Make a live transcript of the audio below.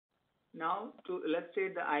Now to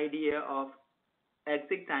illustrate the idea of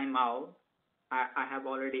exit timeout, I have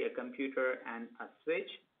already a computer and a switch,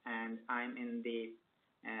 and I'm in the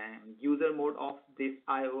user mode of this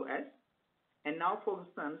iOS. And now, for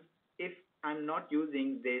instance, if I'm not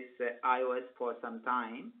using this iOS for some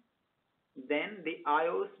time, then the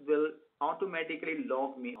iOS will automatically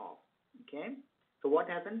log me off. Okay. So what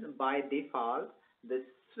happens by default, the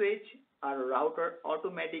switch or router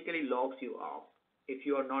automatically logs you off if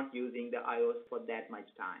you are not using the iOS for that much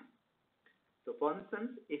time. So for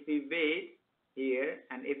instance, if we wait here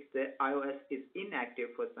and if the iOS is inactive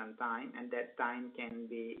for some time, and that time can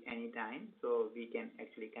be any time, so we can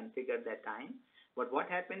actually configure that time. But what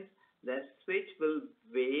happens, the switch will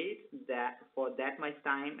wait that for that much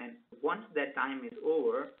time, and once that time is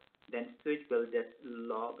over, then switch will just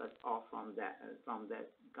log us off from that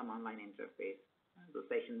command line interface. The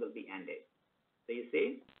session will be ended. So you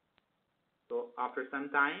see, so after some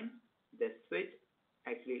time, the switch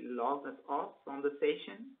actually logs us off from the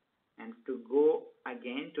session, and to go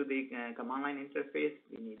again to the command line interface,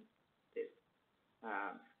 we need this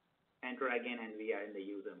enter again, and we are in the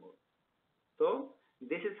user mode. So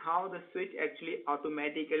this is how the switch actually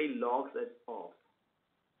automatically logs us off.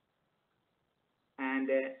 And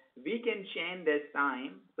we can change this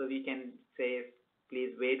time, so we can say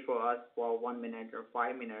please wait for us for 1 minute or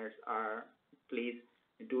 5 minutes, or please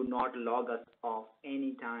do not log us off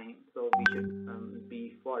anytime, so we should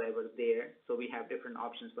be forever there. So we have different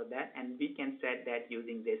options for that, and we can set that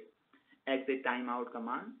using this exit timeout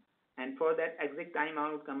command. And for that exit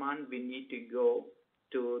timeout command, we need to go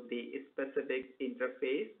to the specific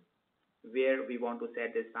interface where we want to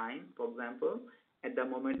set this time. For example, at the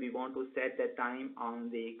moment we want to set the time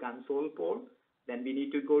on the console port, then we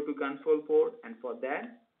need to go to console port, and for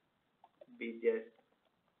that we just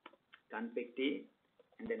config T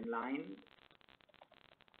and then line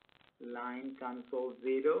console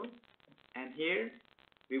 0, and here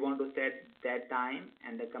we want to set that time,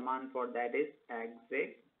 and the command for that is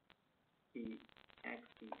exec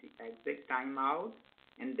timeout,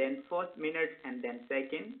 and then first minute and then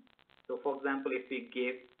second. So for example, if we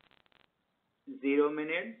give 0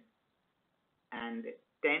 minutes and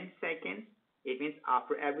 10 seconds, it means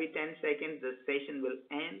after every 10 seconds the session will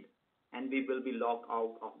end and we will be logged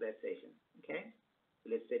out of that session. Okay, so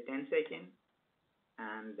let's say 10 seconds,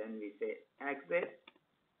 and then we say exit,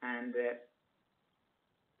 and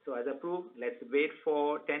so as a proof, let's wait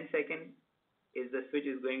for 10 seconds. Is the switch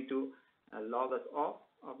is going to log us off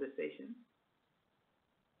of the session?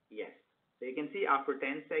 Yes. So you can see after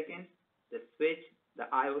 10 seconds, the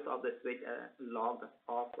iOS of the switch logged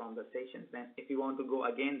off from the session. Then if you want to go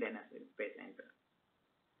again, then press enter.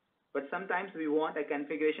 But sometimes we want a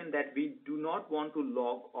configuration that we do not want to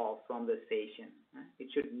log off from the session. It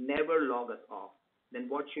should never log us off. Then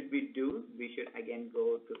what should we do? We should again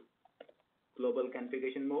go to global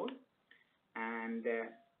configuration mode and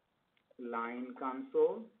line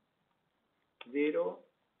console 0,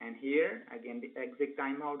 and here again the exit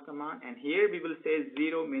timeout command, and here we will say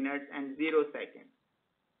 0 minutes and 0 seconds.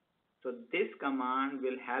 So this command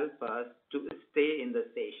will help us to stay in the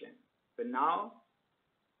session. So now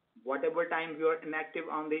whatever time you are inactive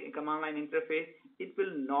on the command line interface, it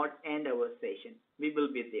will not end our session. We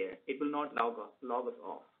will be there. It will not log us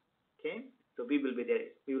off. Okay, so we will be there.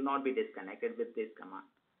 We will not be disconnected with this command.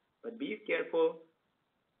 But be careful.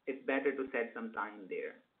 It's better to set some time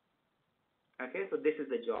there. Okay, so this is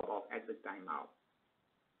the job of exit timeout.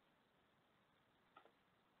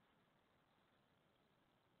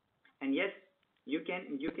 And yes, you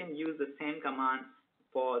can use the same command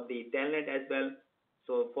for the Telnet as well.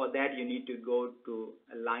 So for that you need to go to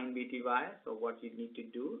line BTY. So what you need to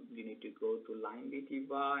do, you need to go to line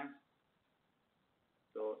BTY.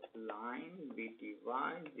 So line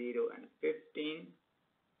BTY 0 and 15,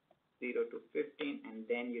 0 to 15, and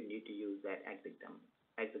then you need to use that exit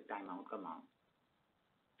timeout command.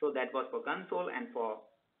 So that was for console, and for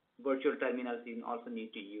virtual terminals you also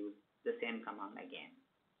need to use the same command again.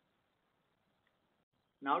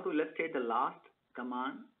 Now to illustrate the last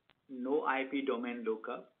command, no IP domain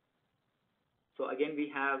lookup. So again we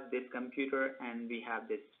have this computer and we have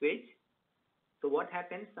this switch. So what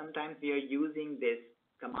happens, sometimes we are using this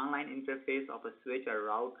command line interface of a switch or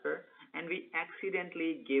router, and we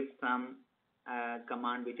accidentally give some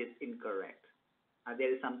command which is incorrect.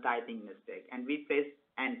 There is some typing mistake, and we press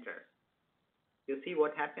enter. You see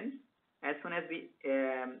what happens? As soon as we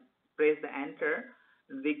press the enter,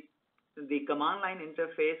 the command line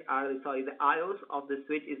interface, the iOS of the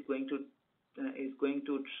switch is going to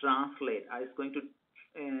translate. Is going to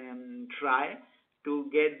try to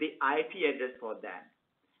get the IP address for that.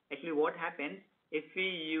 Actually, what happens? if we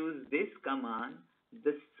use this command,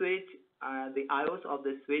 the switch, the iOS of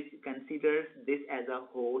the switch considers this as a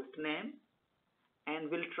host name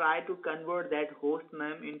and will try to convert that host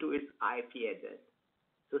name into its IP address.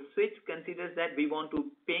 So switch considers that we want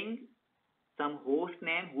to ping some host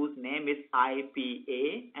name whose name is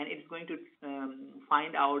IPA, and it's going to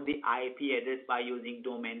find out the IP address by using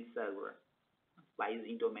domain server, by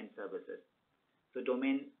using domain services. So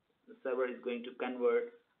domain server is going to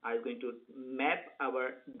convert, is going to map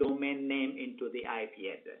our domain name into the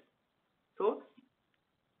IP address. So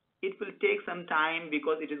it will take some time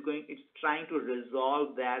because it's trying to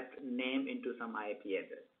resolve that name into some IP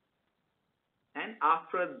address. And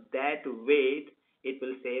after that wait, it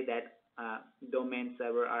will say that domain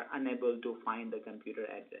server are unable to find the computer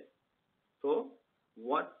address. So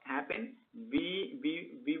what happened? We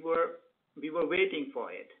were waiting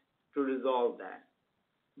for it to resolve that.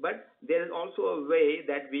 But there is also a way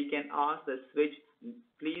that we can ask the switch,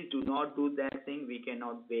 please do not do that thing, we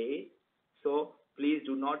cannot wait. So please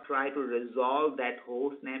do not try to resolve that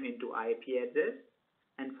host name into IP address.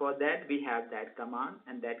 And for that we have that command,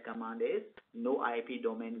 and that command is no IP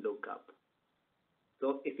domain lookup.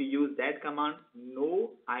 So if you use that command,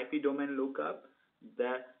 no IP domain lookup,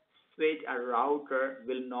 the switch or router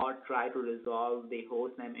will not try to resolve the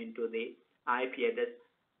host name into the IP address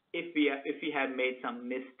if we have made some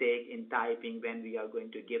mistake in typing when we are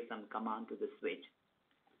going to give some command to the switch.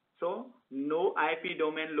 So no IP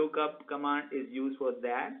domain lookup command is used for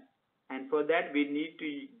that, and for that we need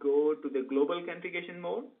to go to the global configuration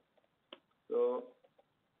mode. So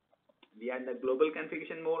we are in the global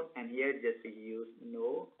configuration mode, and here just we use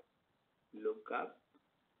no lookup,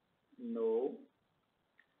 no,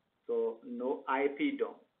 so no IP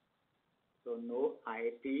dom, so no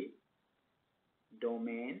IP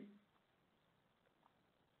domain,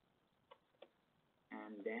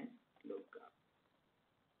 and then lookup.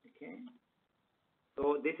 Okay,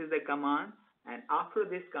 so this is the command, and after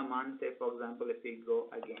this command, say for example, if we go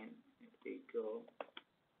again, if we go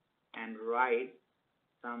and write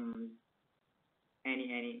some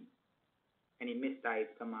any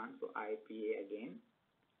mistyped command, so IPA again,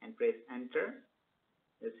 and press enter,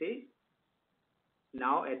 you see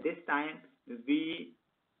now at this time we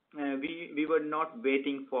were not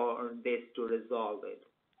waiting for this to resolve it,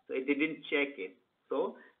 so it didn't check it.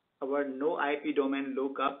 So our no IP domain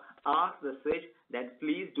lookup asks the switch that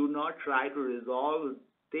please do not try to resolve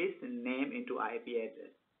this name into IP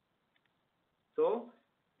address. So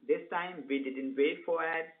this time we didn't wait for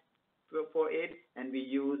it, and we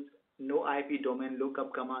used no IP domain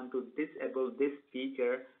lookup command to disable this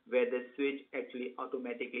feature where the switch actually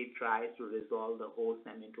automatically tries to resolve the host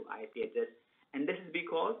name into IP address. And this is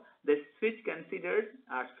because the switch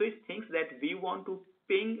thinks that we want to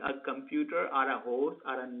ping a computer or a host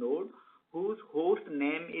or a node whose host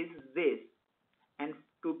name is this, and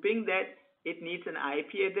to ping that it needs an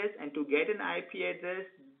IP address, and to get an IP address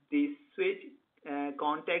the switch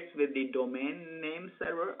contacts with the domain name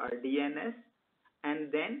server or DNS,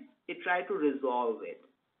 and then it tries to resolve it.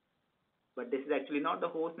 But this is actually not the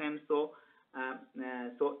host name, so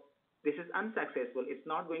this is unsuccessful. It's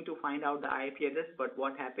not going to find out the IP address, but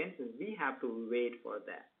what happens is we have to wait for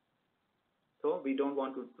that. So we don't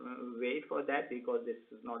want to wait for that because this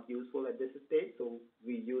is not useful at this stage. So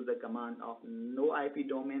we use the command of no IP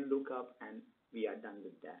domain lookup, and we are done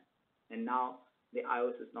with that. And now the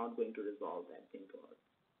iOS is not going to resolve that thing for us.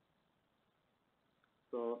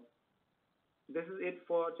 So this is it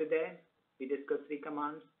for today. We discussed 3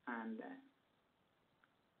 commands, and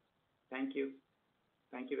thank you.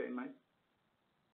 Thank you very much.